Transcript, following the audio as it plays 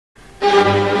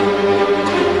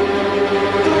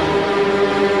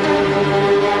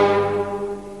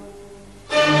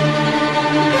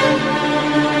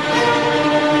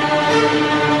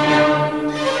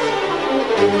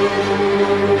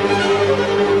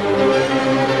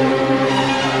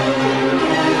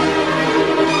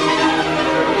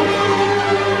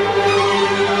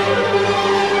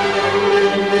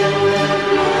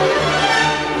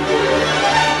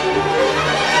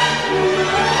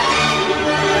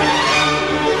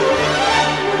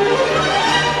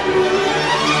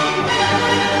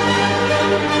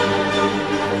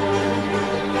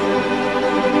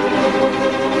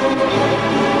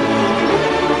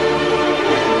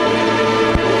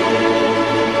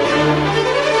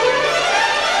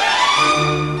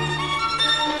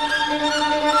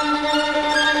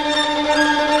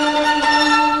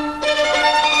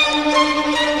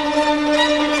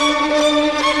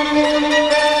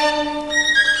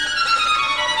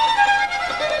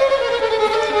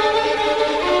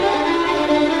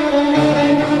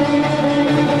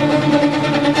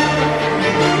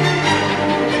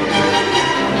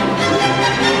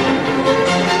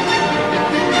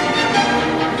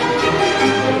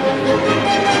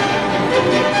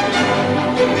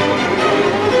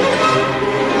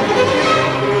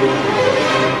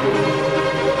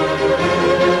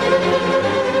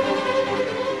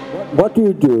do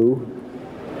you do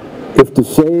if to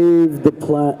save the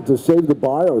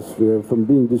biosphere from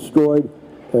being destroyed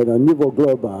at a niveau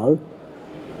global,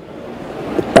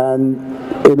 and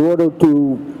in order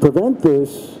to prevent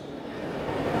this,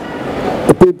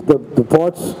 the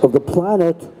parts of the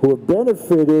planet who have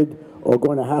benefited are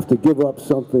going to have to give up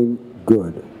something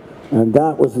good. And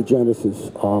that was the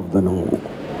genesis of the nom.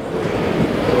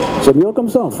 C'est mieux comme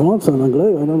ça en France, en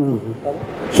anglais, I don't know.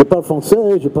 Je parle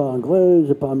français, je parle anglais,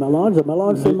 je parle mélange. Le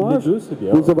mélange, c'est moi. Les deux, c'est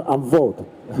bien. Vous avez un vote.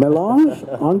 Mélange,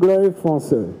 anglais,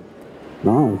 français.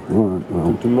 Non, non.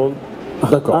 Tout le monde.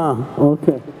 D'accord. Ah,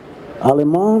 ok.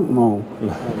 Allemand, non.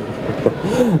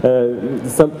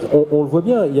 On le voit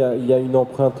bien, il y a une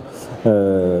empreinte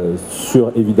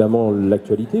sur évidemment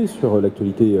l'actualité, sur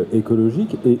l'actualité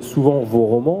écologique, et souvent vos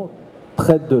romans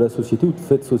traitent de la société ou de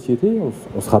faits de société.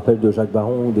 On se rappelle de Jacques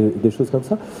Baron, des choses comme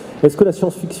ça. Est-ce que la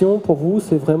science-fiction, pour vous,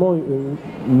 c'est vraiment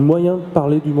un moyen de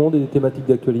parler du monde et des thématiques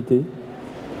d'actualité?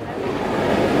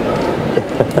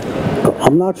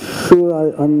 I'm not sure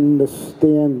I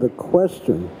understand the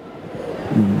question.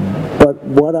 But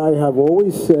what I have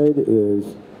always said is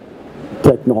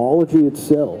technology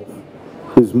itself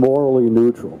is morally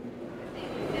neutral.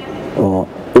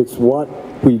 It's what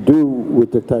we do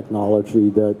with the technology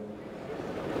that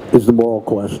is the moral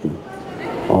question.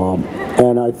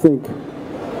 And I think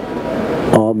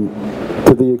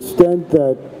to the extent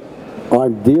that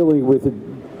I'm dealing with a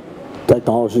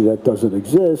technology that doesn't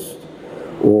exist,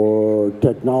 or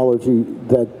technology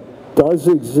that does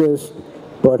exist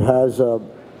but has an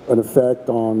effect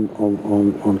on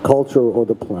culture or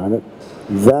the planet,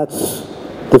 that's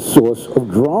the source of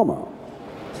drama,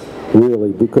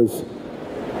 really, because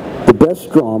the best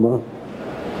drama,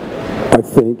 I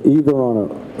think, either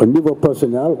on a niveau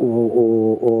personnel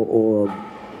or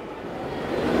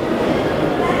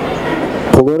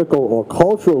political or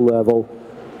cultural level,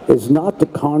 is not the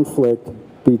conflict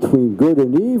between good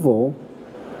and evil,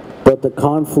 but the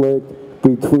conflict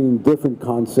between different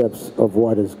concepts of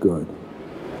what is good.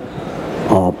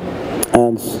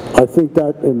 And I think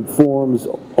that informs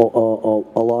a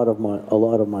lot of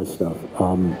my stuff,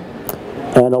 and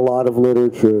a lot of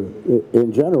literature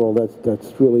in general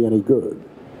that's really any good.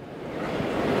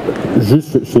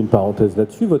 Juste, je fais une parenthèse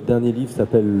là-dessus. Votre dernier livre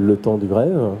s'appelle Le temps du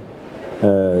rêve,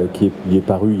 qui est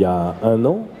paru il y a 1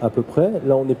 an à peu près.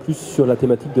 Là, on est plus sur la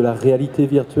thématique de la réalité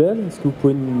virtuelle. Est-ce que vous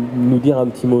pouvez nous dire un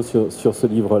petit mot sur ce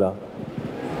livre-là?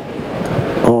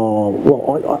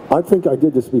 Well, I think I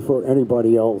did this before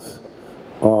anybody else,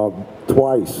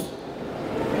 twice.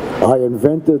 I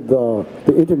invented the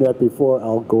internet before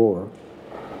Al Gore,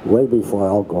 way before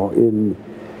Al Gore.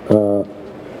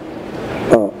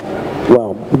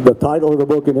 Well, the title of the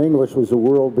book in English was The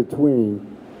World Between.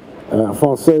 En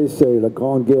français, c'est La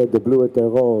Grande Guerre de Bleue et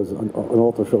Rose, une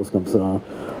autre chose comme ça.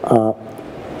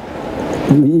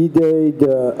 L'idée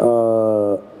de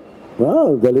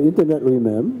l'Internet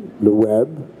lui-même, le web,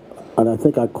 and I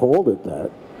think I called it that,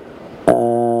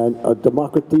 and a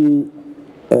démocratie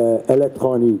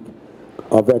électronique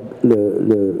avec les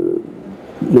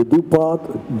deux parts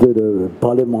du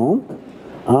Parlement.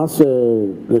 Un, c'est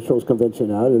les choses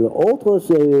conventionnelles, et l'autre,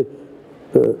 c'est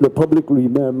le public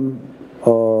lui-même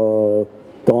dans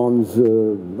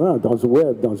le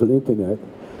web, dans l'Internet.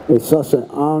 Et ça, c'est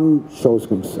une chose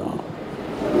comme ça.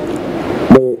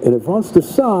 Mais en avance de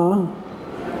ça,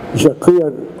 j'écris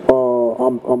un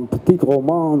petit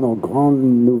roman, une grande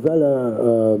nouvelle,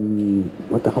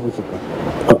 what the hell is it?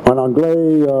 En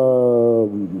anglais,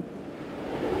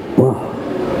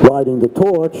 Riding the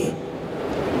Torch.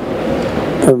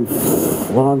 En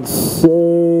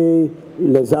français,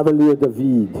 Les Avaliers de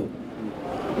Vide.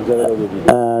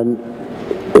 And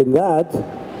in that,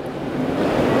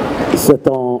 c'est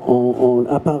un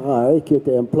appareil qui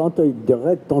était implanté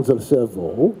direct dans le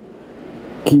cerveau,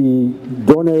 qui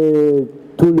donnait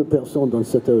toutes les personnes dans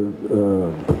cette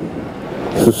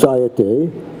société,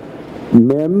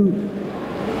 même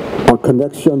en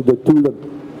connexion de toutes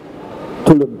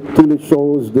les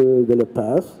choses de la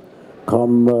passé,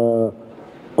 comme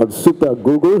un super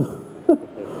Google,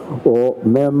 ou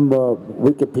même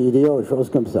Wikipédia, ou choses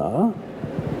comme ça.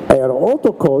 Et à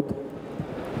l'autre côté,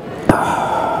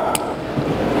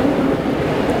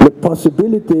 la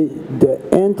possibilité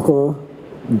d'entrer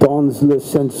dans le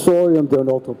sensorium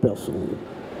d'une autre personne.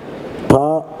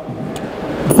 Pour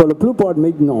la plupart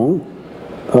maintenant,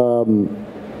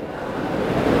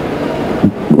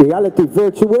 réalité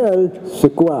virtuelle,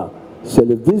 c'est quoi? C'est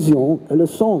la vision et le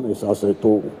son, et ça c'est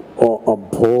tout. Un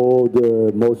peu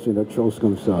de motion, des choses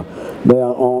comme ça. Mais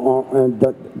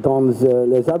dans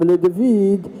les avaliers de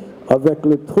vide, avec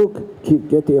le truc qui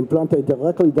était implanté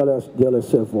directement dans le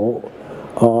cerveau,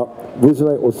 Vous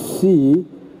avez aussi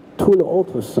tous les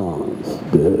autres sens,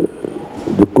 de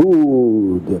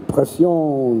goût, de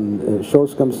pression,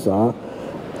 choses comme ça.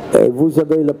 Et vous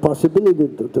avez la possibilité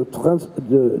de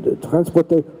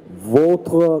transporter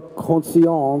votre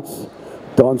conscience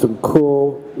dans un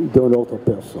corps d'une autre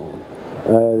personne.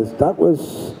 That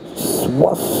was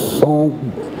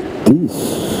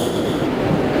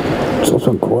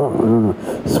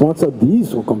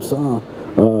 70 ou comme ça,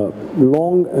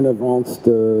 long en avance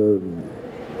de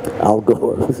Al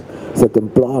Gore. C'est un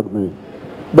blog, mais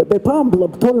pas un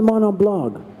blog, totalement un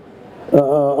blog.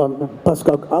 Parce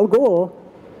qu'Al Gore,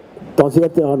 dans une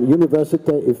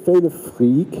université, il fait le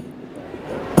fric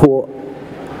pour,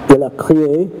 il a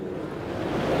créé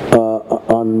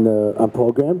un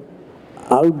programme,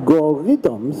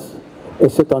 Algorithms, et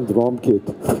c'est un drum kit.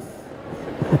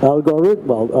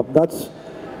 Algorithms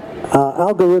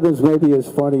maybe is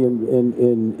funny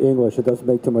in English. It doesn't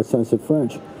make too much sense in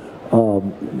French.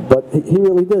 But he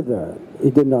really did that.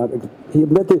 He did not. He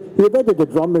invented the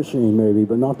drum machine maybe,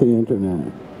 but not the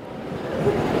internet.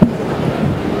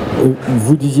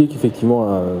 Vous disiez qu'effectivement,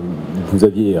 vous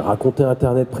aviez raconté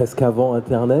Internet presque avant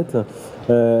Internet.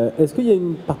 Est-ce qu'il y a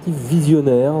une partie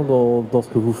visionnaire dans ce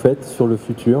que vous faites sur le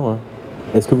futur?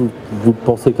 Est-ce que vous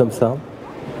pensez comme ça?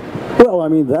 Well, I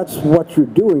mean, that's what you're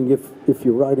doing if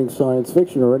you're writing science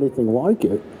fiction or anything like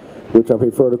it, which I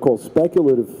prefer to call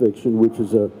speculative fiction, which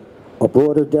is a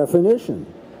broader definition.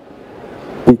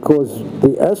 Because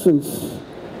the essence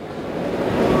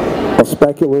of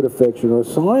speculative fiction or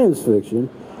science fiction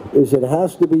is there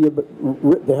has to be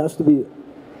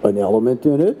an element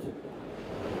in it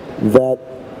that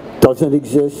doesn't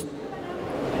exist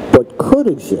but could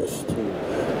exist.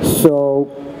 So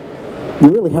you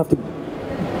really have to,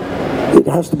 it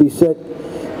has to be set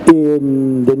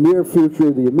in the near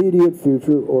future, the immediate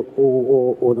future,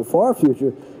 or the far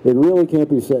future. It really can't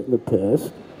be set in the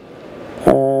past,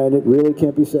 and it really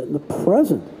can't be set in the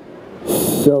present.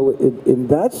 So in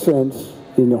that sense,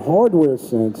 in the hardware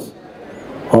sense,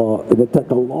 in the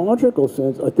technological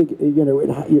sense, I think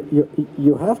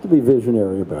you have to be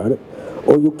visionary about it,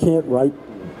 or you can't write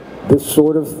this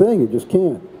sort of thing. You just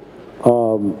can't.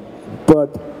 But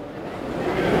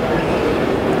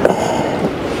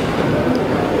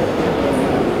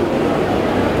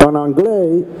en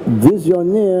anglais,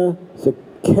 visionnaire, c'est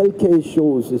quelque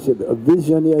chose. C'est un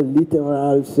visionnaire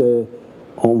littéral. C'est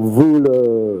vous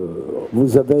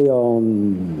avez en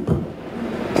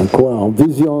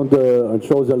vision d'une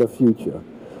chose à la future,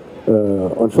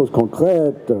 une chose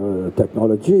concrète,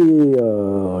 technologie,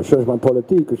 un changement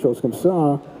politique, quelque chose comme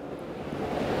ça.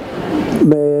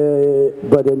 Mais,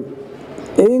 but in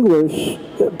English,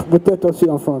 peut-être aussi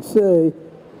en français,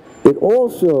 it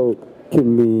also can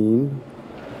mean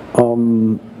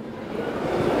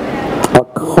a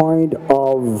kind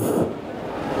of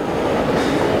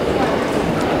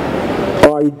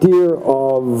idea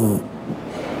of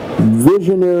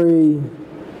visionary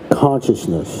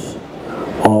consciousness,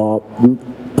 en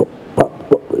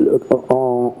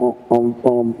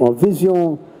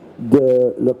vision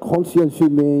de la conscience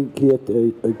humaine qui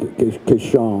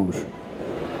change.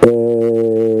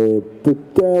 Et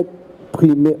peut-être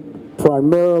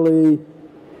primarily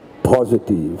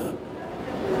positive.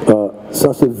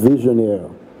 Ça c'est visionnaire.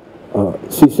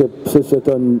 Si c'est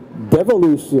une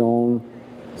dévolution,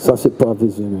 ça c'est pas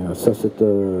visionnaire, ça c'est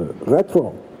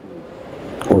rétro,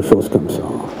 ou chose comme ça.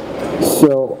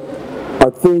 So, I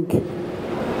think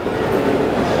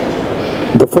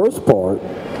the first part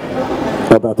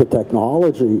about the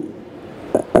technology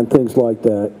and things like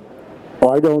that,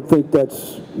 I don't think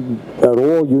that's at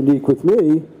all unique with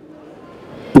me,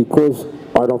 because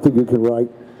I don't think you can write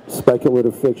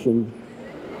speculative fiction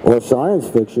or science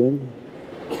fiction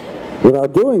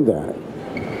without doing that.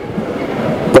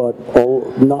 But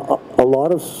a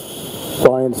lot of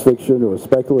science fiction or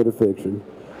speculative fiction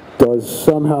does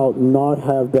somehow not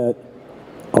have that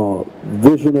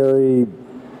visionary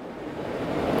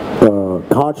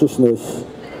consciousness,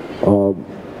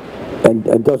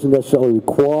 and doesn't necessarily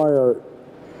require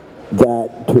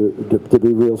that to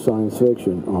be real science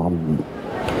fiction.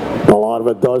 A lot of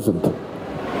it doesn't.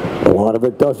 A lot of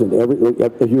it doesn't.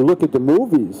 If you look at the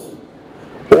movies,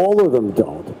 all of them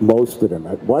don't. Most of them.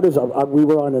 We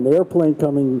were on an airplane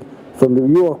coming from New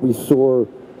York. We saw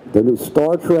the new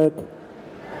Star Trek.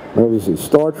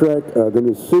 The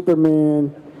new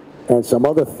Superman, and some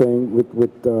other thing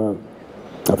with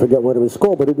I forget what it was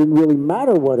called, but it didn't really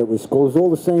matter what it was called. It was all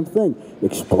the same thing.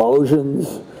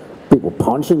 Explosions, people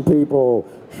punching people,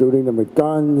 shooting them with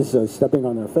guns, stepping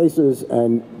on their faces,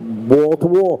 and wall to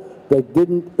wall. They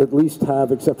didn't at least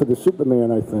have, except for the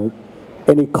Superman, I think,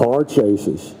 any car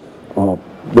chases.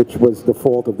 which was the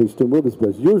fault of these two movies,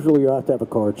 was usually you have to have a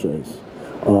car chase.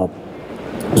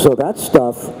 So that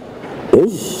stuff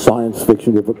is science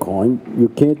fiction of a kind. You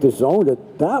can't disown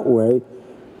it that way,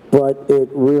 but it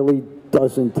really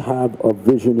doesn't have a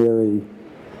visionary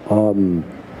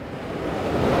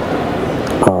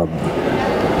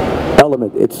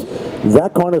element. It's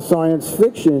that kind of science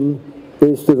fiction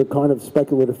is to the kind of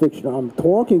speculative fiction I'm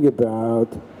talking about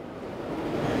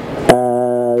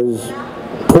as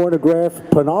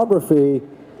pornography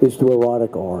is to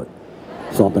erotic art,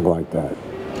 something like that.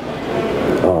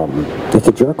 It's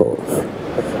a jerk-off.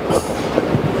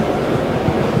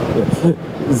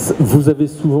 Vous avez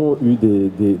souvent eu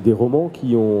des romans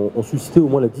qui ont suscité au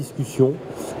moins la discussion,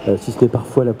 si ce n'est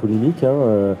parfois la polémique.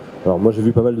 Alors moi j'ai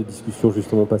vu pas mal de discussions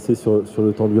justement passer sur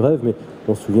le temps du rêve, mais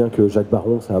on se souvient que Jacques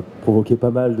Baron, ça a provoqué pas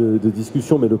mal de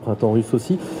discussions, mais le printemps russe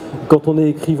aussi. Quand on est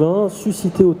écrivain,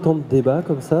 susciter autant de débats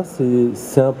comme ça,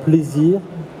 c'est un plaisir,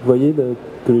 vous voyez,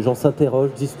 que les gens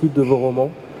s'interrogent, discutent de vos romans,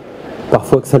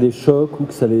 parfois que ça les choque ou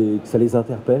que ça les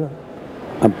interpelle.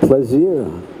 Un plaisir.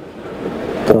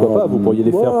 Pourquoi pas, vous pourriez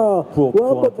les faire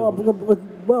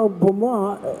pour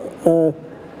moi,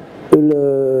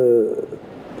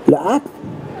 l'acte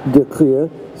d'écrire,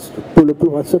 pour le plus,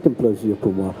 c'est un plaisir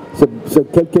pour moi.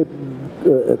 C'est quelques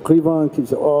écrivains qui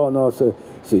disent « Oh non,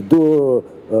 c'est dur,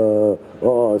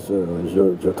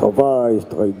 je travaille, c'est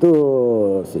très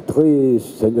dur, c'est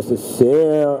triste, c'est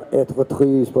nécessaire être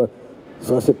triste. »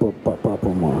 Ça, c'est pas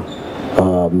pour moi.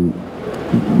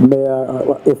 May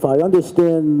if I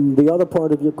understand the other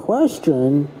part of your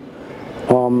question,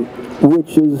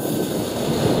 which is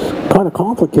kind of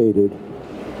complicated,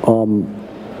 and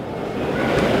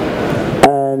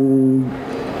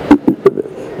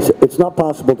it's not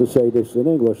possible to say this in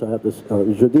English. I have to.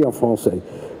 Je dis en français.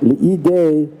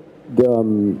 L'idée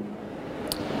de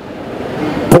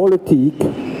politique,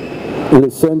 le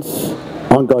sens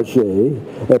engagé,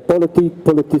 et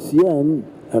politicienne,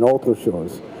 and autre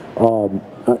chose.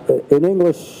 In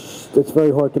English, it's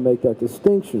very hard to make that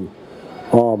distinction.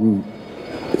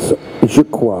 Je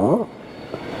crois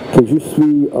que je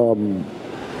suis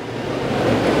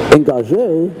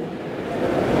engagé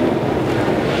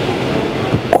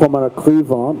comme un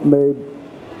écrivain, mais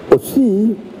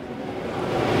aussi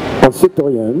un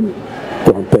citoyen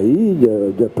d'un pays,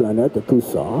 de planète, et tout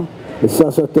ça. Et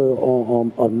ça, c'est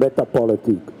un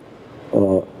métapolitique.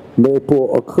 Mais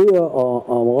pour écrire un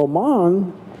roman,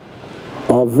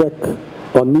 avec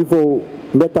un niveau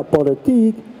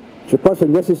métapolitique, je pense que c'est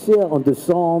nécessaire en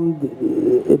descendre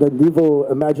d'un niveau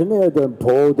imaginaire d'un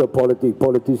pôle de politique,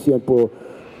 politicien,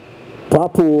 pas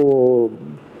pour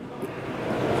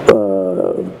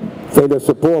faire le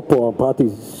support pour un parti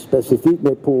spécifique,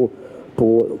 mais pour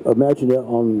imaginer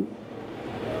un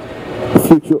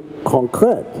futur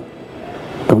concret.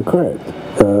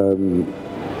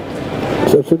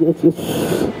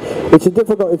 It's a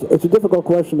difficult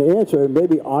question to answer, and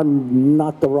maybe I'm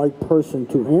not the right person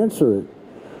to answer it.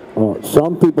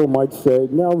 Some people might say,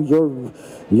 "No, you're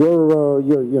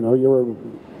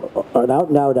an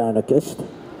out-and-out anarchist,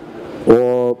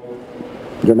 or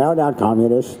you're an out-and-out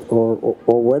communist, or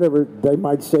whatever they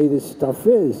might say this stuff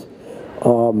is."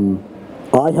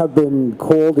 I have been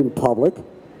called in public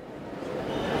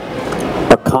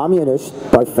a communist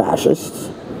by fascists.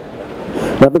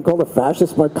 I've been called a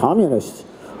fascist by communists.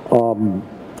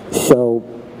 So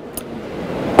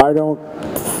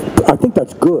I think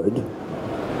that's good,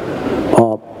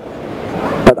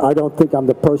 but I don't think I'm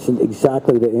the person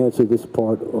exactly to answer this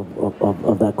part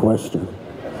of that question.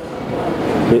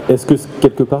 Mais est-ce que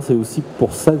quelque part c'est aussi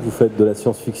pour ça que vous faites de la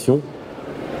science-fiction,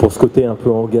 pour ce côté un peu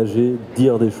engagé,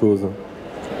 dire des choses?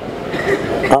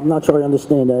 I'm not sure I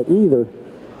understand that either,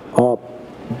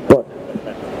 but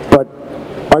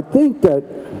I think that,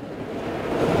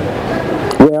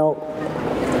 well,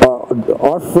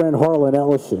 our friend Harlan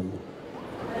Ellison,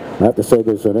 I have to say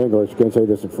this in English, can't say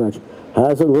this in French,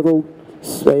 has a little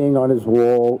saying on his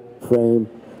wall frame,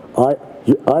 I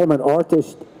am an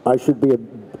artist, I should be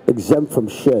exempt from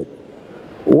shit.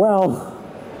 Well,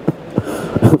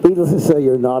 needless to say,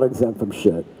 you're not exempt from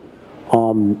shit.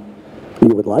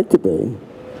 You would like to be,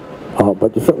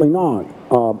 but you're certainly not.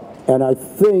 And I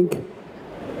think,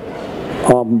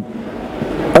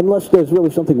 unless there's really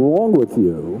something wrong with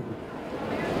you,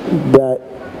 that,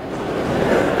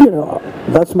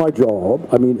 that's my job.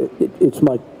 I mean, it's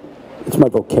my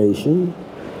vocation,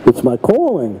 it's my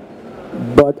calling.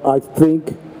 But I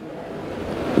think,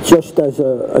 just as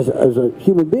a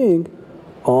human being,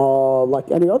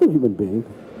 like any other human being,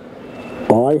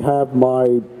 I have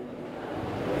my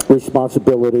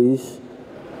responsibilities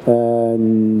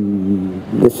and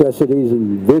necessities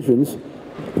and visions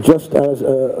just as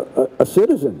a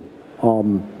citizen.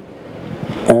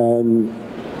 And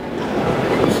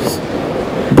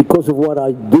because of what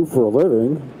I do for a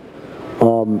living,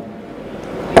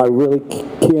 I really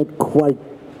can't quite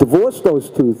divorce those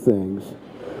two things.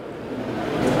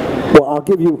 Well, I'll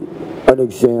give you an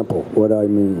example what I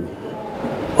mean.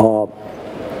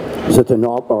 C'est un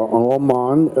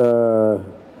roman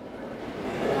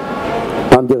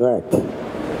en direct,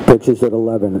 Pictures at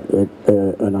 11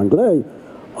 en anglais.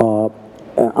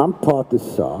 En part de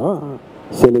ça,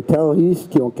 c'est les terroristes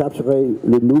qui ont capturé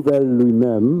le nouvel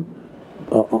lui-même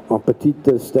en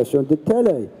petite station de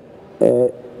télé.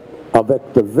 Et avec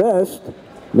de veste,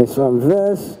 mais sans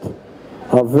veste,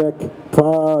 avec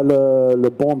pas le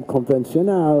bombe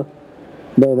conventionnel,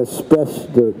 mais une espèce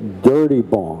de dirty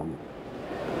bomb.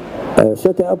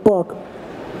 Cette époque,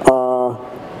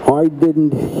 I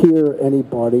didn't hear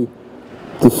anybody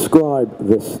describe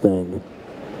this thing.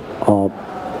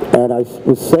 And I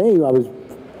was saying, I was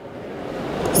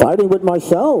fighting with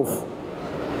myself.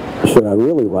 Should I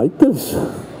really write this?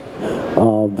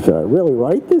 Should I really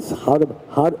write this? In other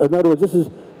words, this is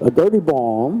a dirty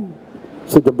bomb.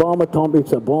 C'est de bombe atomique,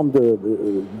 c'est une bombe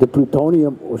de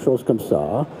plutonium ou choses comme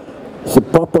ça. C'est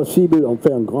pas possible on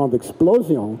fait une grande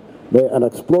explosion, mais une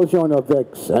explosion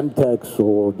avec Semtex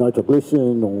ou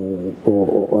nitroglycine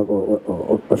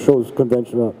ou choses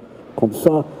conventionnelles comme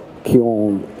ça qui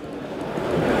ont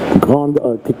grande,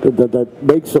 that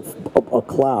makes a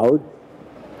cloud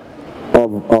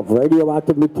of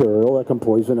radioactive material that can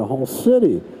poison a whole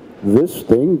city. This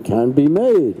thing can be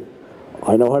made.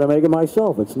 I know how to make it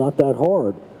myself. It's not that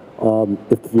hard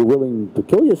if you're willing to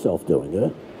kill yourself doing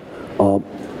it.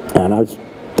 And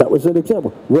that was an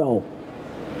example. Well,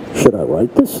 should I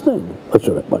write this thing? Or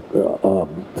should I?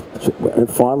 And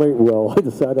finally, well, I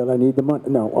decided I need the money.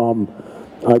 No,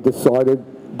 I decided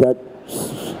that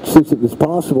since it was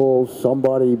possible,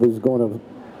 somebody was going to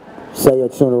say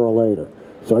it sooner or later.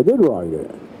 So I did write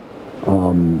it. I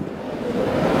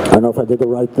don't know if I did the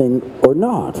right thing or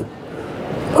not.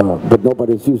 But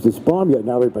nobody's used this bomb yet.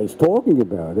 Now everybody's talking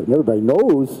about it, and everybody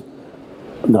knows.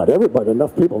 Not everybody,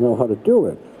 enough people know how to do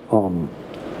it.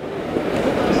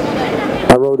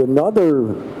 I wrote a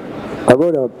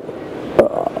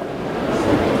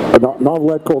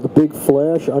novelette called The Big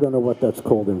Flash. I don't know what that's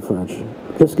called in French.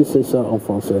 Qu'est-ce que c'est ça en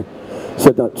français?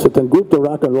 C'est un groupe de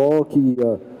rock and roll qui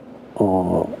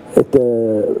était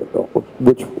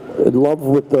in love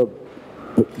with the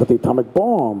atomic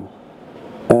bomb,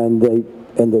 and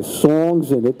there's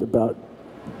songs in it about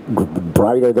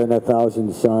brighter than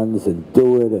 1,000 suns and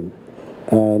do it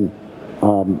and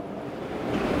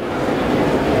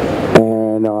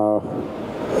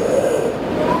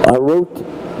I wrote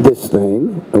this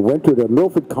thing. I went to the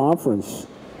Milford Conference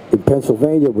in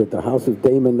Pennsylvania with the House of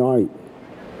Damon Knight,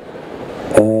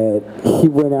 and he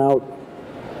went out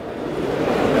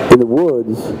in the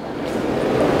woods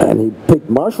and he picked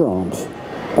mushrooms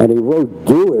and he wrote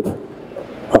 "Do It"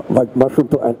 like mushroom.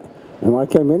 And when I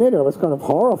came in, I was kind of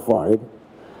horrified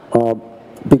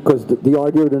because the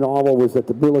idea of the novel was that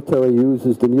the military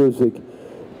uses the music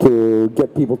to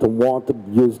get people to want to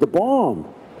use the bomb.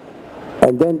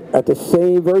 And then at the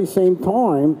very same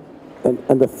time,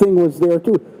 and the thing was there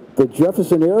too, the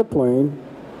Jefferson Airplane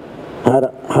had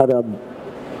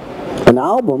an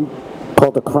album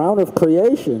called The Crown of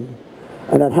Creation,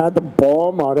 and it had the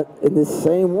bomb on it in the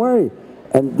same way.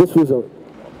 And this was a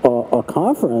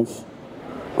conference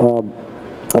of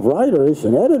writers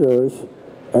and editors,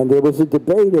 and there was a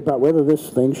debate about whether this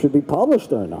thing should be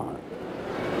published or not.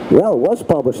 Well, it was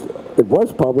published. It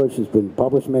was published. It's been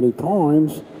published many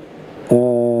times,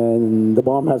 and the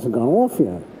bomb hasn't gone off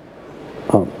yet.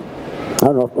 I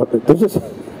don't know. I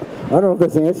don't know if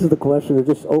this answers the question or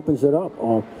just opens it up.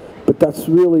 But that's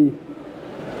really,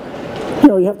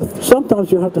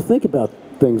 sometimes you have to think about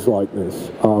things like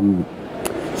this.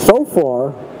 So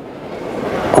far,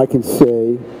 I can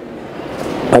say,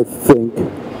 I think,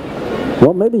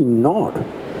 well, maybe not,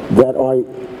 that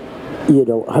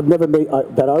I've never made,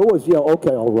 that I always,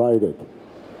 okay, I'll write it.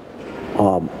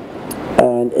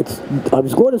 And I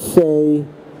was going to say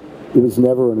it was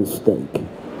never a mistake.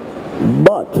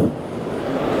 But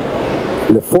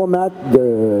le format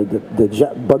de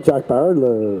Buck Jack Barrett,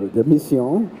 de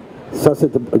Mission, ça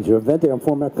c'était, je inventais un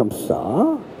format comme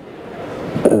ça,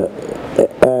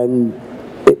 and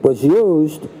it was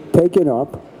used, taken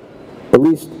up, at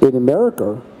least in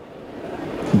America,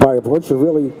 by a bunch of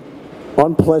really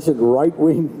unpleasant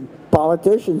right-wing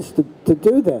politicians to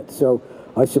do that. So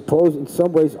I suppose in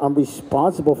some ways I'm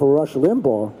responsible for Rush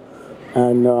Limbaugh,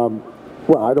 and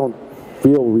well, I don't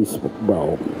feel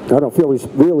well. I don't feel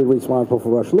really responsible for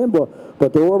Rush Limbaugh,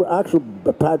 but there were actual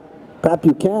Pat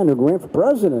Buchanan, who ran for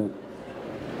president.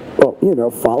 Well, you know,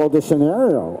 followed the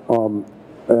scenario,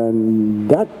 and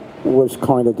that was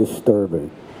kind of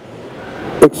disturbing.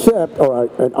 Except, all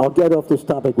right, and I'll get off this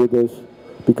topic with this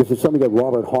because it's something that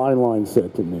Robert Heinlein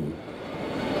said to me.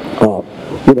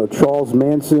 You know, Charles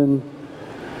Manson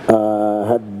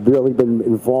had really been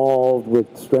involved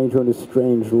with Stranger in a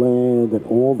Strange Land and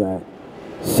all that.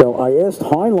 So I asked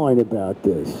Heinlein about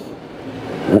this,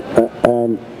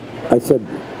 and I said,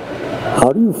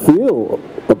 how do you feel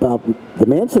about the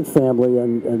Manson family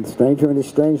and Stranger in a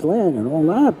Strange Land and all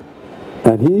that?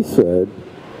 And he said,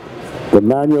 the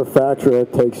manufacturer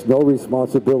takes no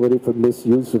responsibility for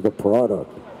misuse of the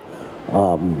product.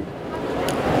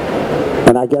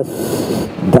 And I guess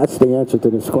that's the answer to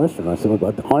this question. I said,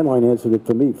 but Heinlein answered it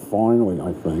for me, finally,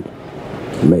 I think.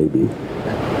 Maybe.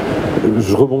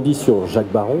 Je rebondis sur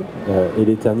Jacques Baron et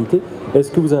l'éternité.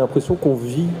 Est-ce que vous avez l'impression qu'on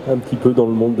vit un petit peu dans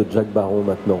le monde de Jacques Baron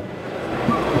maintenant?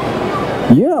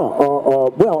 Yeah,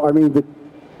 well, I mean, the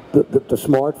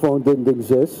smartphone didn't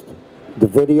exist. The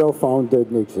video phone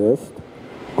didn't exist.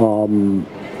 All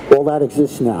that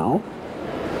exists now.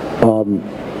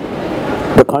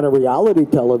 The kind of reality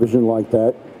television like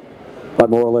that are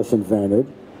more or less invented.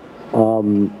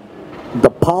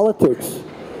 The politics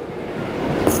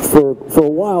for a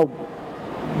while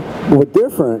were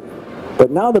different,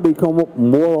 but now they become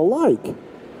more alike.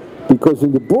 Because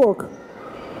in the book,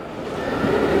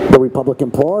 the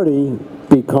Republican Party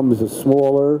becomes a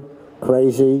smaller,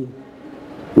 crazy,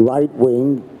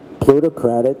 right-wing,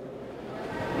 plutocratic,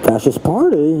 fascist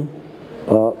party,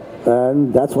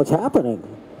 and that's what's happening.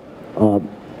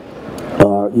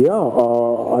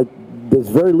 There's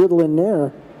very little in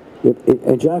there,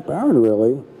 in Jack Baron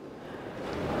really,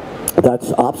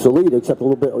 that's obsolete, except a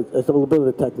little bit of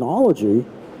the technology.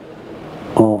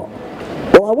 Well,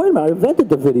 wait a minute, I invented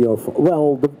the video phone.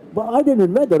 Well, I didn't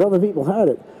invent it, other people had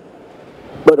it.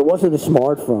 But it wasn't a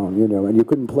smartphone, you know, and you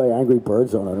couldn't play Angry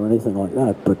Birds on it or anything like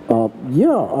that. But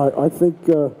I think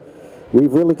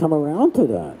we've really come around to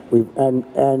that.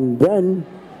 And then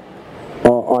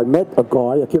I met a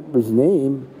guy, I can't remember his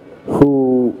name,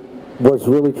 who was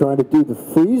really trying to do the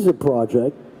Freezer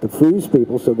project, to freeze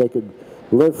people so they could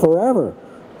live forever.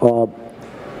 Remember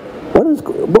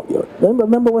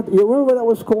what that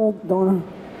was called, Donna?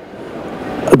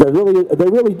 They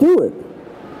really do it.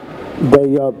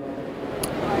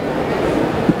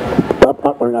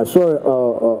 I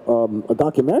saw a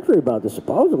documentary about this,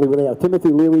 supposedly, where they have Timothy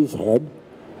Leary's head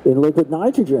in liquid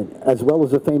nitrogen, as well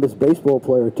as the famous baseball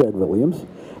player Ted Williams.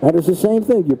 And it's the same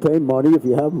thing. You pay money if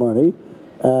you have money,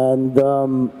 and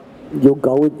you'll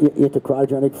go into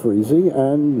cryogenic freezing,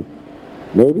 and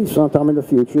maybe sometime in the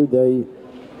future they,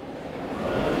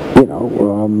 you know,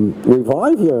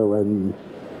 revive you. And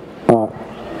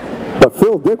but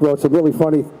Phil Dick wrote some really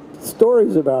funny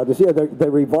stories about this. Yeah, they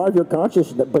revive your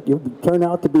consciousness, but you turn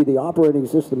out to be the operating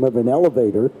system of an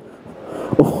elevator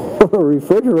or a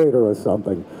refrigerator or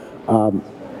something. I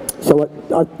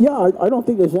don't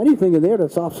think there's anything in there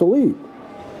that's obsolete.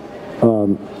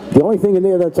 The only thing in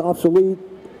there that's obsolete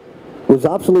was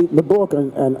obsolete in the book,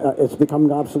 and it's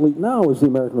becoming obsolete now, is the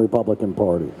American Republican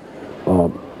Party. I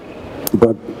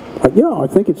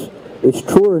think it's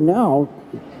truer now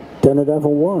than it ever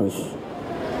was.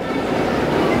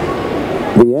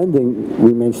 The ending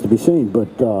remains to be seen,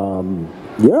 but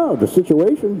the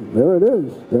situation, there it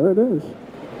is.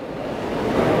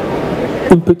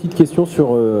 Une petite question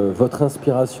sur votre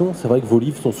inspiration. C'est vrai que vos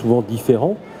livres sont souvent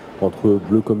différents, entre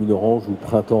Bleu comme une orange ou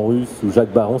Printemps russe ou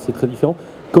Jacques Baron, c'est très différent.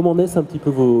 Comment naissent un petit peu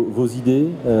vos idées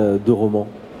de romans?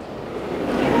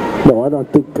 No, I don't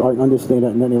think I understand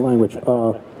that in any language.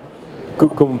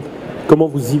 Comment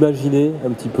vous imaginez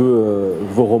un petit peu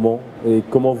vos romans et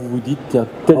comment vous vous dites, tiens,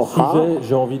 tel sujet,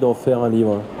 j'ai envie d'en faire un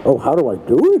livre? Oh, how do I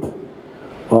do it?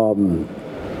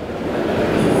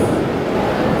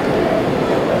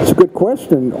 It's a good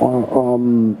question.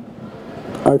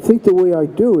 I think the way I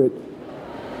do it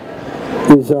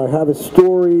is I have a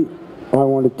story I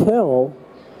want to tell,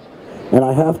 and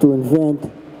I have to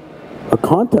invent a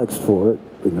context for it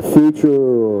in the future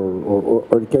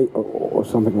or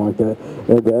something like that,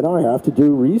 and then I have to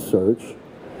do research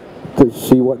to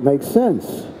see what makes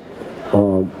sense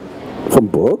from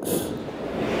books,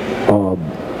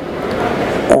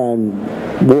 and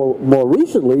more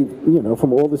recently, you know,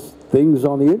 from all the things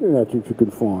on the internet that you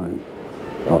can find,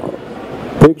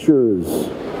 pictures,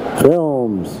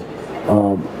 films.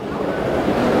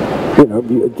 You know,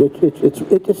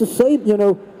 it's the same. You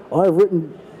know, I've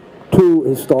written 2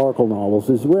 historical novels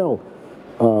as well.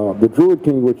 The Druid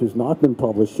King, which has not been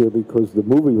published here because the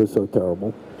movie was so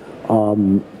terrible,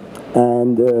 and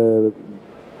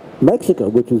Mexico,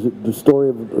 which is the story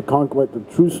of the conquest, the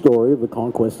true story of the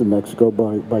conquest of Mexico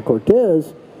by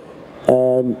Cortez.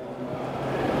 And,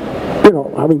 you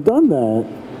know, having done that,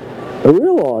 I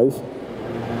realized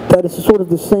that it's sort of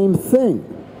the same thing.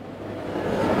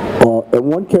 In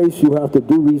one case, you have to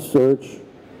do research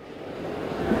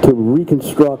to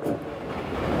reconstruct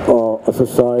a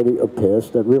society of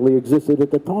past that really existed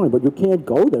at the time, but you can't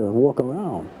go there and walk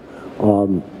around.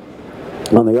 On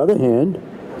the other hand,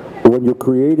 when you're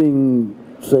creating,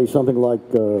 say, something like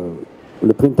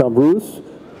Le Printemps russe,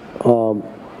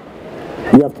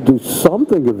 you have to do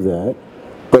something of that,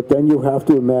 but then you have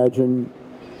to imagine,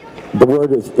 the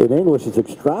word is, in English, is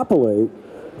extrapolate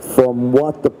from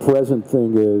what the present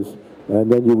thing is, and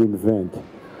then you invent.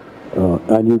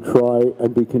 And you try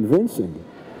and be convincing.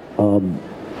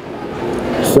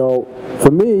 So,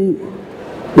 for me,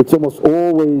 it's almost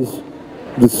always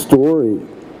the story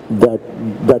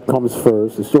that comes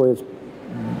first. The story is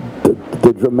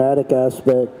the dramatic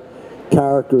aspect,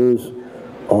 characters,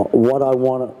 what I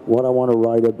want to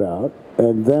write about,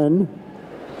 and then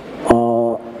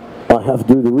I have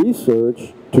to do the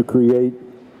research to create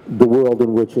the world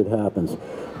in which it happens.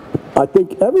 I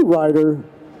think every writer,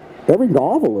 every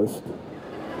novelist,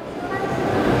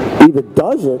 either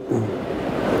does it,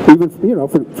 even, you know,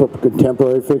 for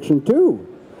contemporary fiction too.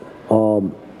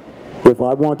 If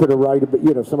I wanted to write,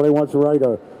 you know, somebody wants to write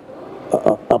a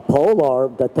polar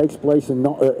that takes place in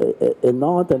Nantes, and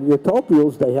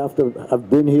Utopiales, they have to have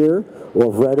been here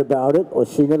or have read about it or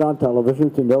seen it on television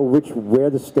to know where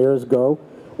the stairs go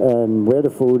and where the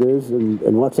food is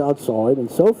and what's outside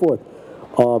and so forth.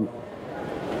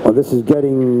 This is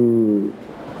getting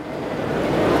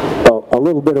a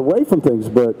little bit away from things,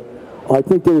 but I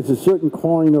think there's a certain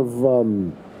kind of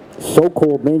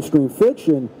so-called mainstream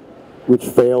fiction which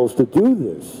fails to do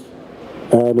this,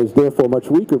 and is therefore much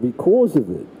weaker because of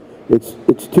it.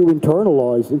 It's too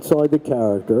internalized inside the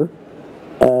character,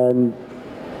 and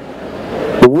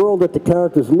the world that the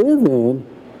characters live in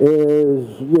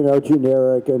is, you know,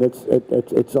 generic, and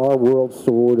it's our world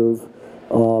sort of,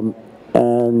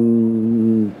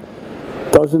 and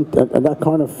doesn't, and that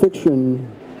kind of fiction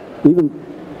even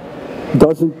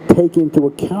doesn't take into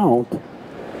account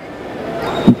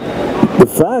the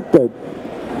fact that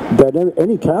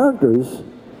any characters,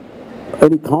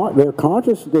 their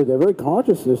consciousness, their very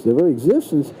consciousness, their very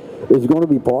existence is going to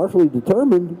be partially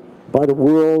determined by the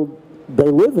world they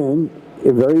live in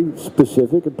very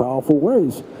specific and powerful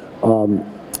ways.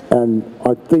 And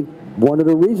I think one of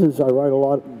the reasons I write a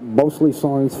lot, mostly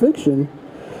science fiction,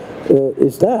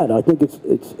 is that I think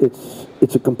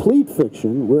it's a complete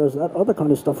fiction, whereas that other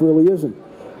kind of stuff really isn't.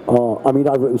 I mean,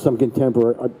 I've written some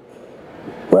contemporary.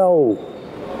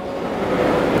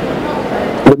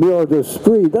 Le Mur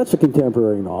d'Esprit, that's a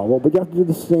contemporary novel, but you have to do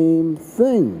the same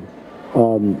thing.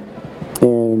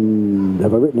 And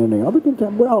have I written anything other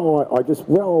contemporary?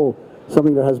 Well,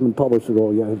 something that hasn't been published at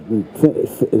all yet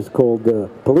is called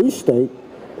Police State.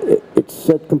 It's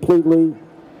set completely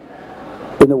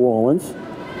in New Orleans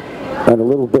and a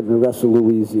little bit in the rest of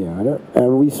Louisiana,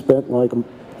 and we spent like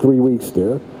 3 weeks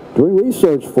there doing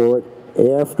research for it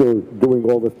after doing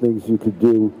all the things you could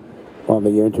do on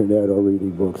the internet or reading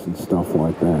books and stuff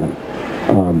like that.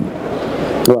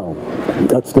 Well,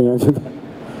 that's the answer.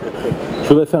 Je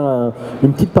voudrais faire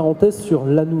une petite parenthèse sur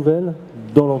la nouvelle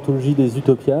dans l'anthologie des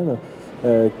Utopiales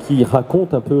qui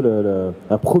raconte un peu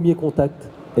un premier contact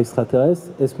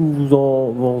extraterrestre. Est-ce que vous vous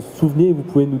en souvenez? Vous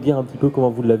pouvez nous dire un petit peu comment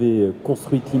vous l'avez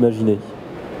construite, imaginée?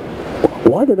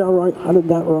 Why did I write? How did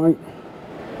that write?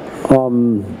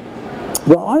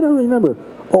 Well, I don't remember.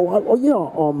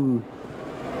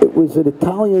 It was an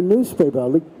Italian newspaper.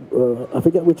 I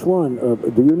forget which one.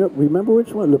 Do you remember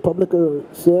which one? Repubblica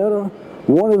Sera?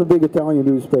 One of the big Italian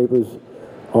newspapers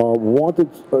wanted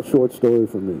a short story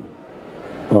from me.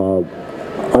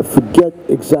 I forget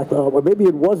exactly. Maybe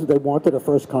it was they wanted a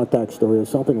first contact story or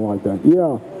something like that.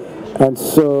 Yeah. And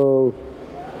so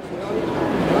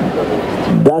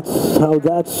that's how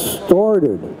that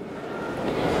started.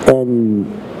 And,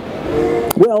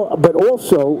 well, but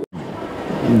also,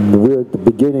 we're at the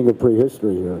beginning of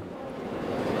prehistory here,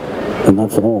 and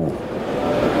that's all.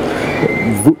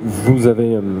 Vous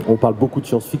avez, on parle beaucoup de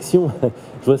science-fiction.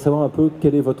 Je voudrais savoir un peu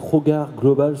quel est votre regard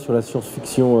global sur la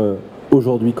science-fiction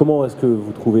aujourd'hui. Comment est-ce que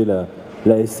vous trouvez la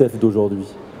SF d'aujourd'hui,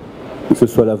 que ce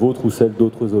soit la vôtre ou celle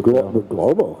d'autres auteurs?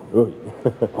 Global. Oui.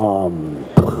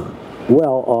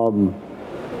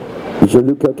 Je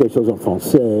lis quelque chose en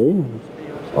français.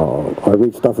 I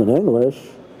read stuff in English.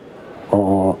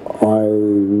 I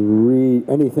read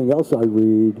anything else I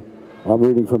read, I'm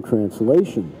reading from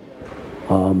translation.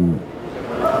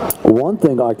 One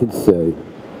thing I can say,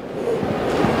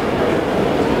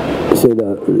 c'est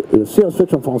le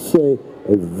science-fiction français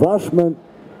est vachement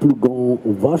plus grand,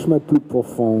 vachement plus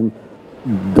profond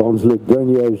dans le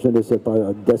dernier, je ne sais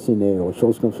pas, décennie ou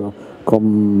choses comme ça,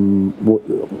 comme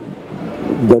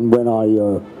than when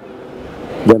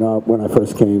I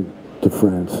first came to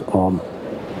France.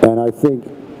 And I think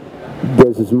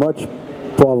there's as much,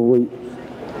 probably,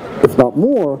 if not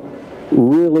more,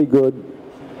 really good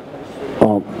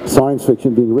science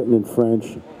fiction being written in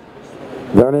French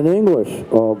than in English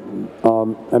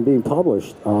and being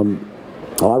published.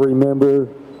 I remember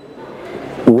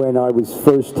when I was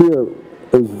first here,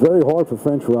 it was very hard for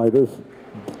French writers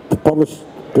to publish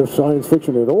their science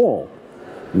fiction at all.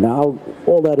 Now,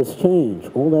 all that has changed.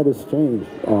 All that has changed.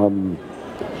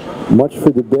 Much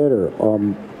for the better.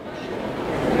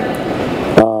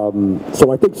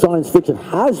 So I think science fiction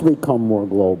has become more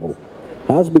global.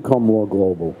 Has become more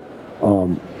global.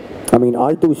 I mean,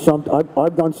 I've done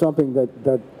something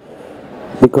that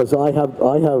because I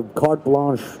have carte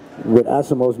blanche with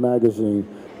Asimov's magazine.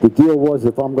 The deal was,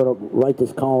 if I'm going to write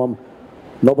this column,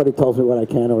 nobody tells me what I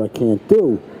can or I can't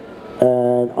do.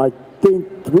 And I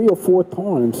think 3 or 4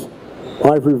 times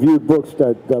I've reviewed books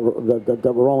that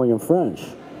were only in French,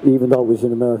 even though it was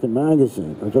an American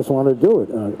magazine. I just wanted to do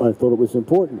it. I thought it was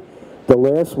important. The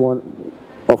last one,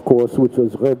 of course, which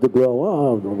was Rêve de Fer,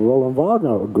 Roland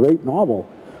Wagner, a great novel.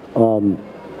 And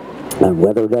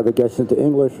whether it ever gets into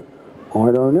English,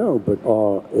 I don't know. But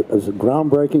it was a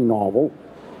groundbreaking novel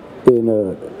in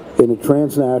a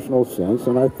transnational sense,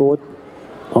 and I thought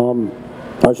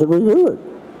I should review it,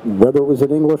 whether it was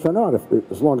in English or not,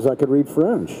 as long as I could read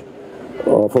French.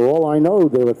 For all I know,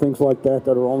 there are things like that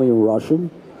that are only in Russian,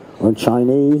 or in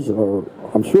Chinese, or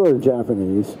I'm sure in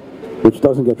Japanese, which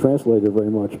doesn't get translated very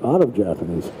much out of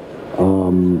Japanese.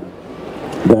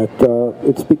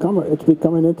 It's become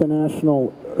an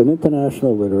international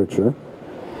literature,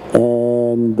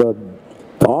 and the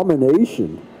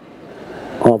domination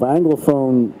of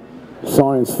Anglophone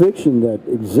science fiction that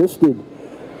existed,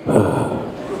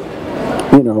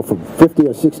 for 50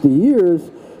 or 60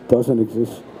 years doesn't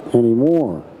exist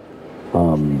anymore.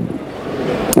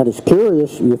 And it's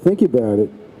curious, you think about it,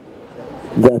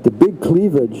 that the big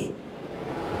cleavage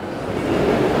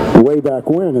way back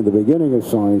when, in the beginning of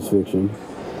science fiction,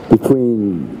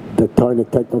 between the kind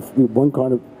of one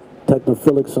kind of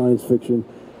technophilic science fiction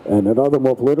and another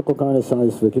more political kind of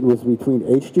science fiction, was between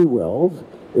H.G. Wells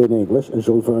in English and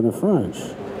Jules Verne in French.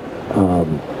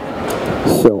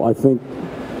 So I think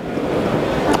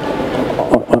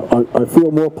I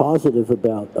feel more positive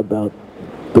about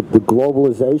the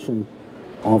globalization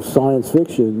of science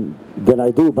fiction than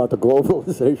I do about the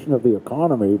globalization of the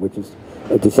economy, which is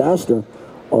a disaster.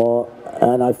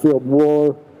 And I feel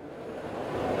more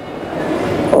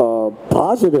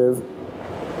positive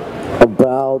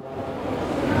about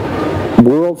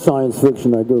world science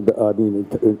fiction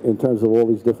in terms of all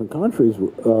these different countries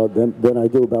than I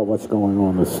do about what's going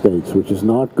on in the States, which is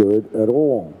not good at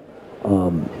all.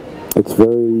 It's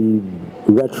very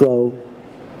retro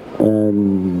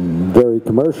and very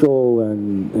commercial,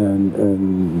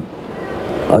 and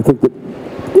I think that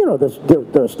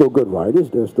there are still good writers.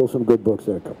 There are still some good books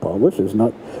that are published. It's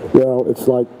not, it's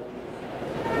like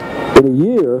in a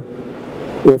year,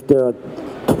 if there are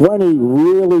 20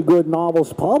 really good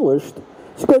novels published,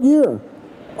 it's a good year.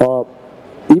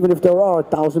 Even if there are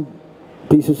 1,000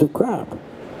 pieces of crap.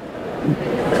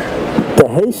 The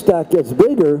haystack gets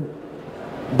bigger,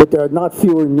 but there are not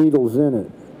fewer needles in it.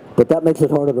 But that makes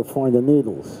it harder to find the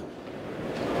needles.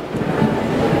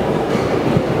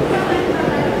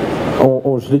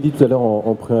 Je l'ai dit tout à l'heure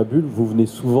en préambule, vous venez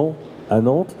souvent à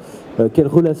Nantes. Quelle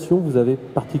relation vous avez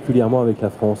particulièrement avec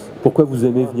la France? Pourquoi vous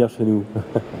aimez venir chez nous?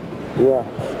 Yeah.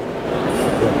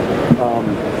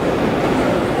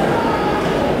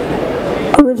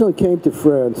 I originally came to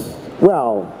France.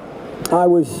 Well, I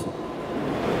was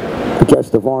a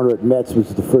guest of honor at Metz, which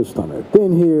is the first time I'd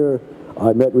been here.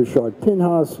 I met Richard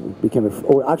Pinhas,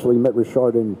 actually met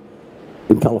Richard in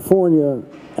California,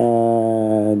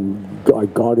 and I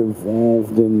got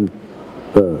involved in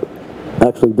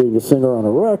actually being a singer on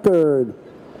a record.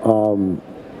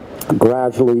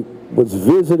 Gradually was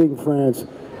visiting France,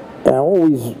 and I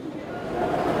always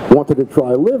wanted to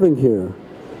try living here.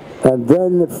 And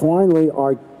then finally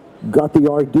I got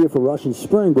the idea for Russian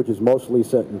Spring, which is mostly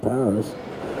set in Paris,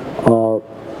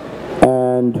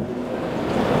 and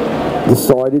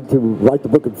decided to write the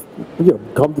book and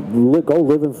go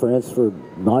live in France for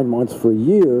 9 months, for a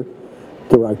year,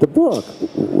 to write the book,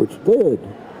 which did.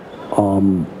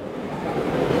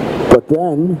 But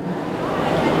then,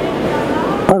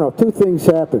 I don't know, two things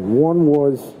happened. One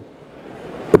was,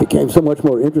 it became so much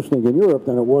more interesting in Europe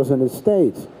than it was in the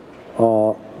States.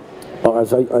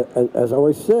 As I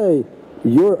always say,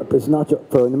 Europe is not just,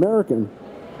 for an American,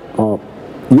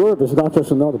 Europe is not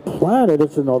just another planet,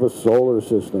 it's another solar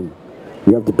system.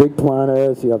 You have the big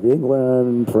planets, you have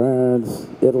England, France,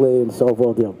 Italy, and so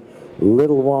forth. You have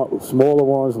little ones, smaller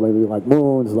ones, maybe like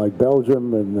moons, like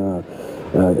Belgium and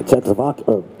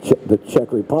Czechoslovakia, the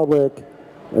Czech Republic,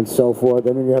 and so forth.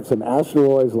 And then you have some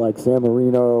asteroids like San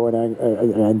Marino and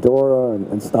Andorra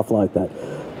and stuff like that.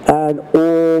 And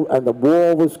the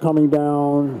wall was coming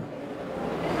down.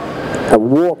 I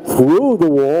walked through the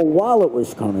wall while it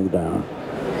was coming down.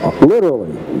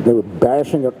 Literally, they were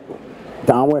bashing it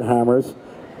down with hammers,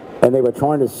 and they were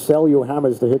trying to sell you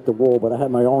hammers to hit the wall, but I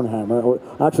had my own hammer.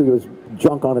 Actually, it was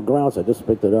junk on the ground, so I just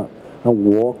picked it up and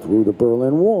walked through the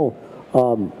Berlin Wall.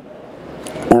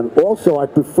 And also, I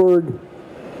preferred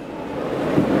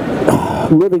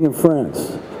living in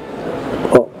France.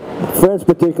 France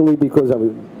particularly because I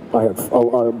had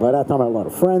by that time I had a lot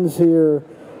of friends here.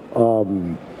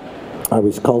 I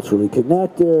was culturally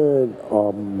connected.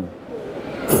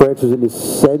 France is in the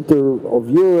center of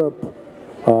Europe.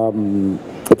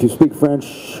 If you speak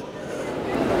French,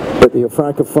 but you're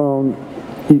francophone,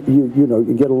 you know,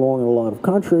 you get along in a lot of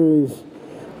countries.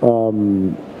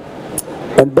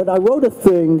 But I wrote a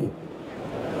thing.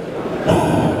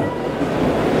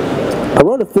 I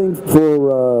wrote a thing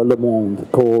for Le Monde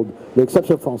called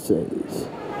L'Exception Française.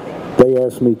 They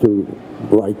asked me to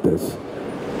write this.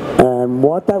 And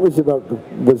what that was about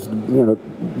was, you know,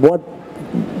 what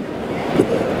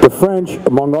the French,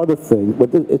 among other things,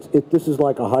 but this is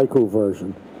like a haiku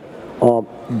version.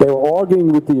 They were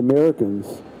arguing with the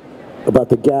Americans about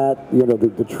the GATT, you know,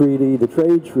 the treaty, the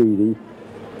trade treaty,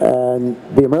 and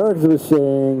the Americans were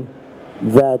saying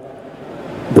that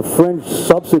the French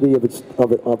subsidy of its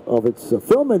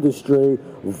film industry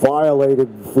violated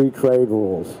free trade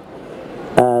rules,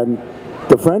 and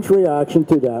the French reaction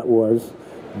to that was,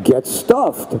 get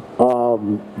stuffed.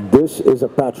 This is a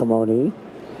patrimony.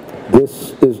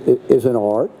 This is an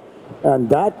art, and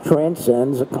that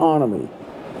transcends economy.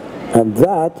 And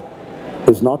that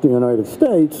is not the United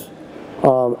States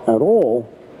at all.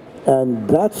 And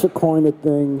that's the kind of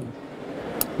thing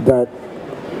that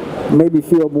made me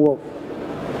feel more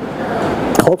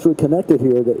culturally connected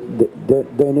here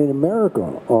than in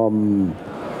America.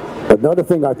 Another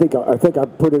thing, I think I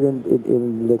put it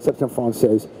in L'Exception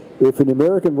Française. If an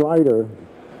American writer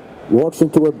walks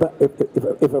into if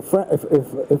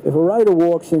a writer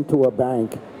walks into a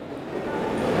bank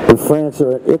in France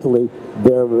or Italy,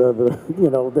 they're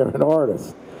an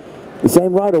artist. The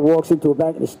same writer walks into a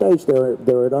bank in the States,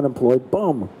 they're an unemployed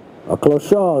bum, a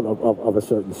clochard of a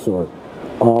certain sort.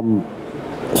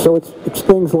 So it's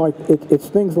things like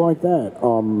that,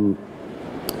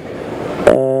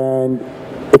 and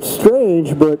it's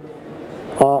strange, but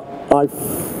I've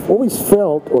always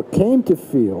felt, or came to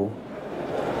feel,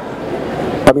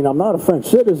 I mean, I'm not a French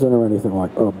citizen or anything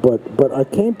like that, but I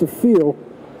came to feel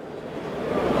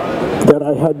that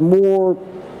I had more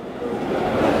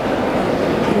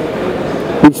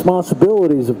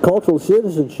responsibilities of cultural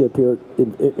citizenship here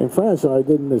in France than I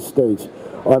did in the States.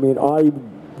 I mean, I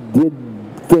did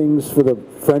things for the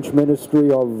French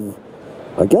Ministry of,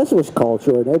 I guess it was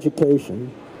culture and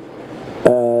education,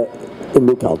 in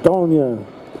New Caledonia.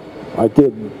 I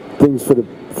did things for the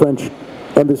French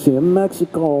Embassy in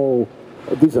Mexico.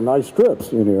 These are nice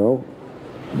trips, you know.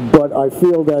 But I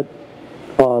feel that,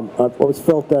 I've always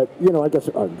felt that, you know, I guess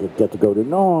I get to go to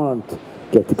Nantes,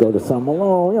 get to go to Saint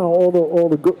Malo, you know,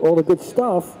 all the good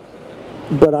stuff.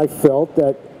 But I felt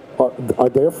that I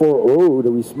therefore owed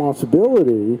a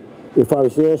responsibility if I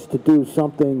was asked to do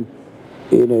something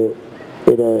in a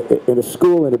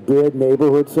school in a bad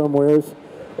neighborhood somewhere,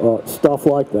 stuff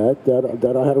like that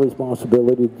I had a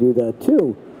responsibility to do that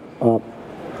too.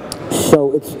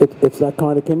 So it's that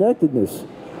kind of connectedness.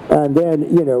 And then,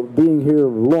 you know, being here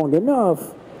long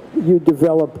enough, you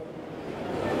develop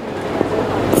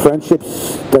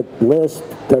friendships that last,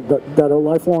 that are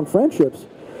lifelong friendships.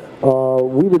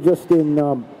 We were just in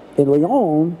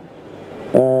Lyon,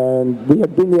 and we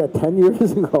had been there 10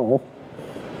 years ago.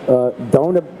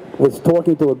 Donna was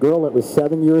talking to a girl that was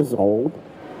 7 years old,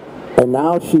 and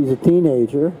now she's a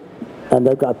teenager, and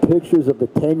they've got pictures of the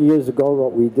 10 years ago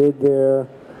what we did there.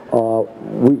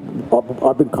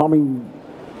 I've been coming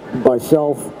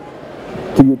myself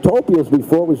to Utopiales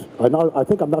before it was, I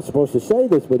think I'm not supposed to say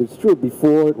this, but it's true,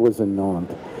 before it was in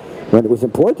Nantes. When it was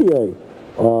in Poitiers,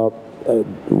 Donna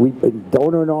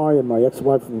and I and my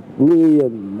ex-wife Lee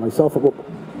and myself,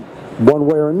 one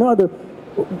way or another,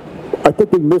 I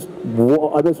think I missed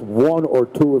one or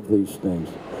two of these things.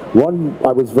 One,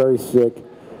 I was very sick,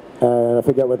 and I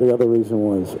forget what the other reason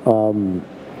was.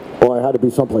 Or I had to be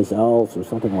someplace else or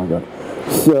something like that.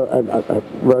 So I have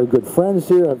very good friends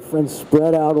here. I have friends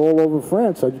spread out all over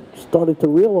France. I started to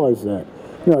realize that.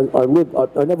 You know,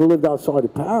 I never lived outside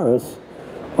of Paris,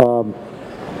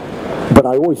 but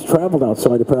I always traveled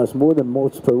outside of Paris more than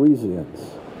most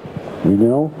Parisians. You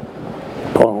know,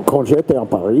 quand j'étais en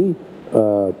Paris,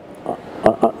 je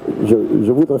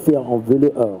voudrais faire un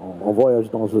voyage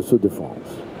dans le sud de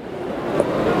France.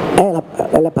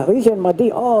 La Parisienne m'a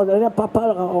dit, oh, elle n'a pas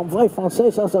parlé en vrai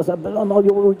français, ça, non, on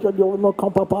ne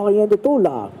comprend pas rien de tout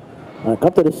là. And I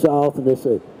come to the south and they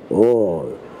say, oh,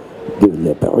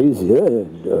 les Parisiennes,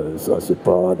 ça c'est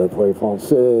pas de vrai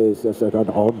français, ça c'est un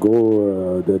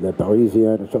argot de la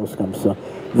Parisienne, choses comme ça.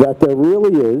 That there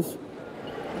really is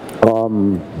a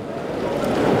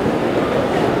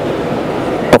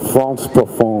France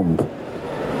profonde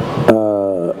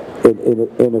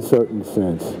in a certain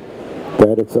sense.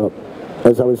 That it's up.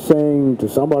 As I was saying to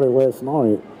somebody last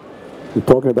night, you're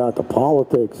talking about the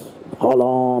politics,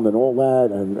 Hollande and all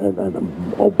that, and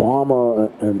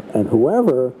Obama and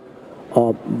whoever.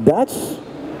 That's,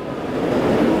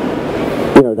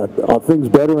 you know, that are things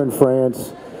better in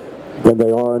France than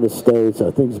they are in the States?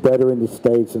 Are things better in the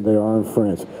States than they are in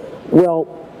France? Well,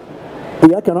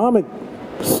 the economic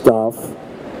stuff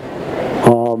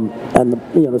and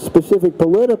the specific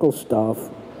political stuff,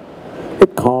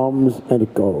 it comes and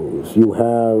it goes. You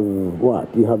have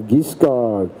what? You have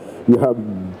Giscard,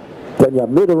 then you have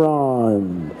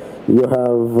Mitterrand, you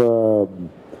have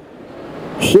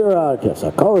Chirac,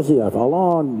 Sarkozy, you have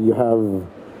Hollande, you have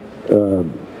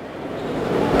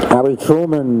Harry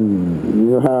Truman,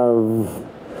 you have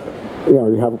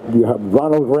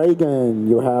Ronald Reagan,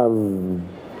 you have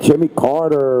Jimmy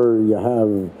Carter, you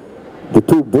have the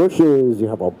two Bushes, you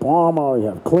have Obama, you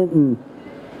have Clinton.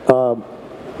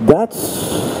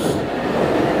 That's,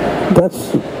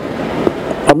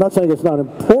 I'm not saying it's not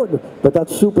important, but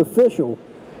that's superficial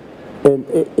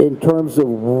in terms of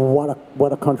what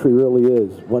a country really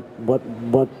is, what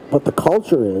the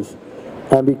culture is.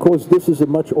 And because this is a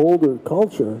much older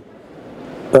culture,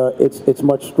 it's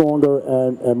much stronger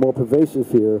and more pervasive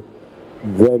here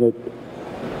than it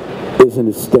is in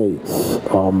the States.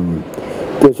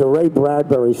 There's a Ray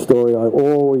Bradbury story I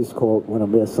always quote when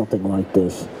I'm asked something like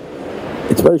this.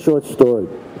 It's a very short story.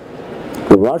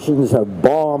 The Russians have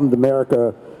bombed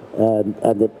America, and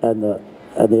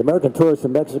the American tourists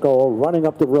in Mexico are running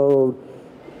up the road,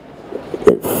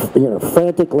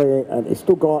 frantically, and they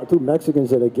still got two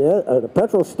Mexicans at a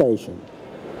petrol station.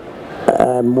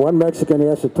 And one Mexican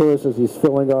asks the tourist as he's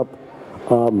filling up,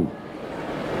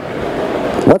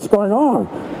 "What's going on?"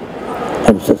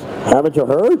 And he says, "Haven't you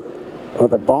heard?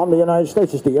 They bombed the United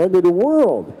States. It's the end of the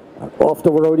world." And off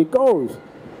the road he goes.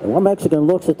 And one Mexican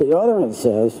looks at the other and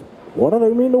says, "What do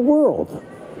they mean the world?"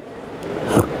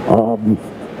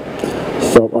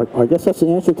 So I guess that's the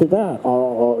answer to that.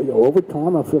 Over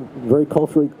time, I feel very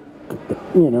culturally,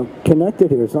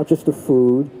 connected here. It's not just the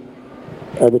food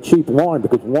and the cheap wine,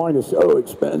 because wine is so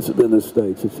expensive in the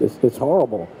States. It's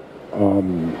horrible.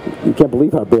 You can't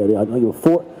believe how bad it is. I know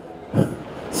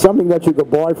something that you could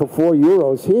buy for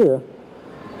 €4 here,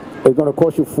 it's going to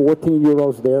cost you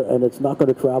 €14 there, and it's not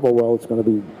going to travel well. It's going to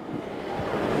be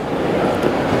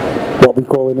what we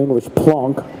call in English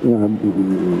plunk,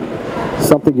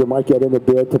 something you might get in a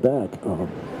bed to back.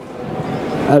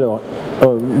 Alors,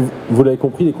 vous l'avez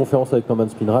compris, les conférences avec Norman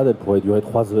Spinrad, elles pourraient durer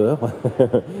 3 heures,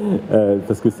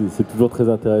 parce que c'est toujours très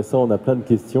intéressant, on a plein de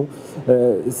questions.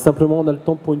 Simplement, on a le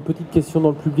temps pour une petite question dans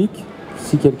le public.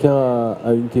 Si quelqu'un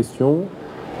a une question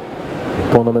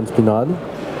pour Norman Spinrad.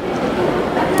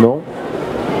 Non?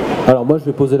 Alors moi je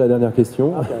vais poser la dernière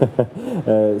question.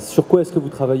 Okay. Sur quoi est-ce que vous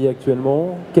travaillez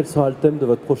actuellement? Quel sera le thème de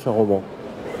votre prochain roman?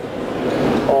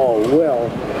 Oh well,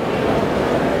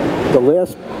 the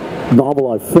last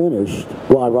novel I finished,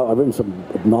 well I've written some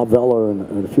novella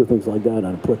and a few things like that,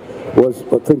 and was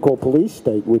a thing called Police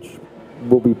State, which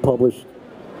will be published,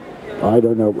 I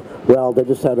don't know, well they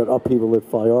just had an upheaval at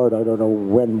Fayard, I don't know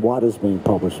when what is being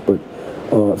published, but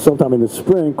sometime in the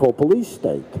spring, called Police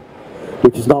State,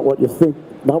 which is not what you think,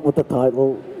 not what the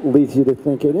title leads you to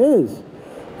think it is.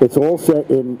 It's all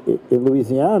set in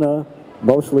Louisiana,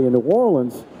 mostly in New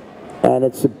Orleans, and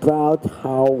it's about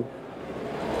how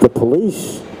the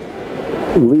police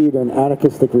lead an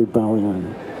anarchistic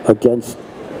rebellion against,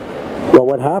 well,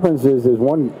 what happens is there's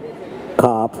one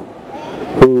cop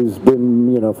who's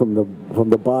been, from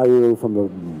the bayou, from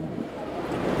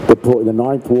the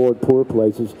Ninth Ward, poor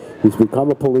places. He's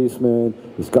become a policeman,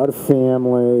 he's got a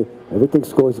family,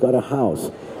 everything's cool, he's got a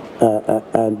house.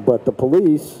 But the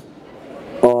police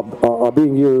are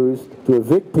being used to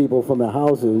evict people from their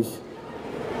houses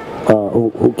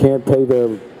who can't pay their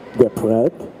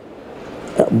rent,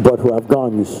 but who have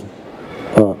guns,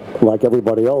 like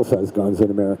everybody else has guns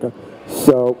in America.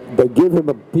 So they give him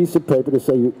a piece of paper to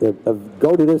say,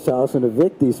 go to this house and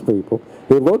evict these people.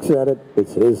 He looks at it,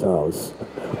 it's his house.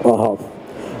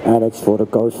 And it sort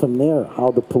of goes from there.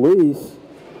 How the police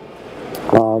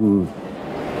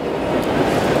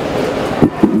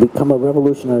become a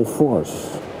revolutionary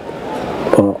force.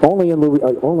 Only in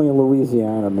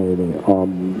Louisiana, maybe.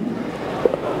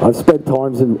 I've spent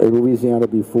times in Louisiana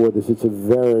before this. It's a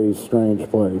very strange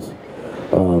place.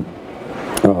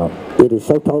 It is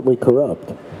so totally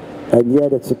corrupt, and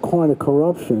yet it's a kind of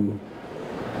corruption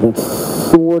that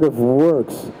sort of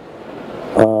works.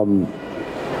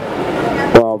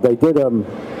 Well, they did,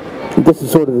 this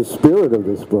is sort of the spirit of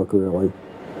this book, really.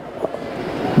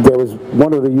 There was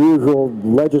one of the usual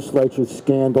legislature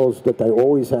scandals that they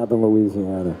always have in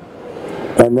Louisiana.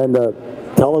 And then the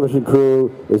television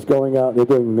crew is going out and they're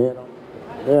doing man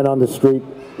on the street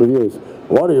reviews.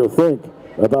 What do you think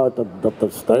about the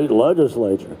state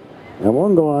legislature? And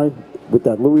one guy with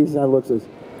that Louisiana look says,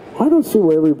 I don't see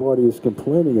why everybody is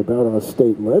complaining about our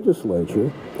state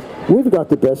legislature. We've got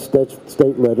the best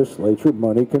state legislature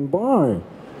money can buy.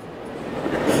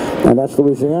 And that's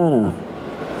Louisiana.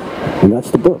 And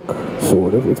that's the book,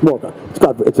 sort of. It's more, it's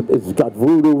got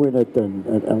voodoo in it and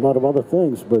a lot of other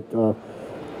things, but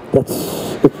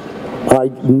I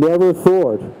never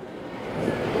thought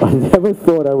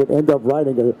I would end up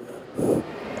writing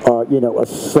a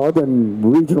southern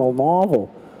regional novel.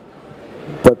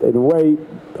 But in a way,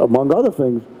 among other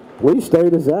things, Please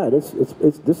State is that.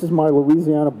 This is my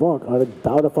Louisiana book. I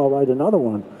doubt if I'll write another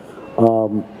one.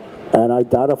 And I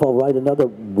doubt if I'll write another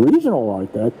regional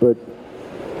like that, but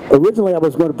originally I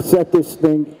was going to set this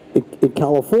thing in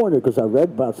California because I read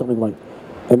about something like,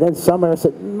 and then somewhere I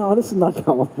said, no, this is not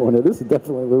California, this is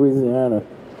definitely Louisiana.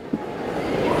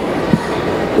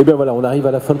 Et bien voilà, on arrive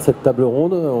à la fin de cette table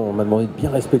ronde. On m'a demandé de bien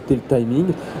respecter le timing.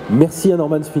 Merci à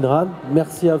Norman Spinrad,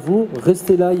 merci à vous.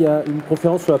 Restez là, il y a une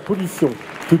conférence sur la pollution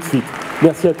tout de suite.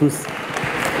 Merci à tous.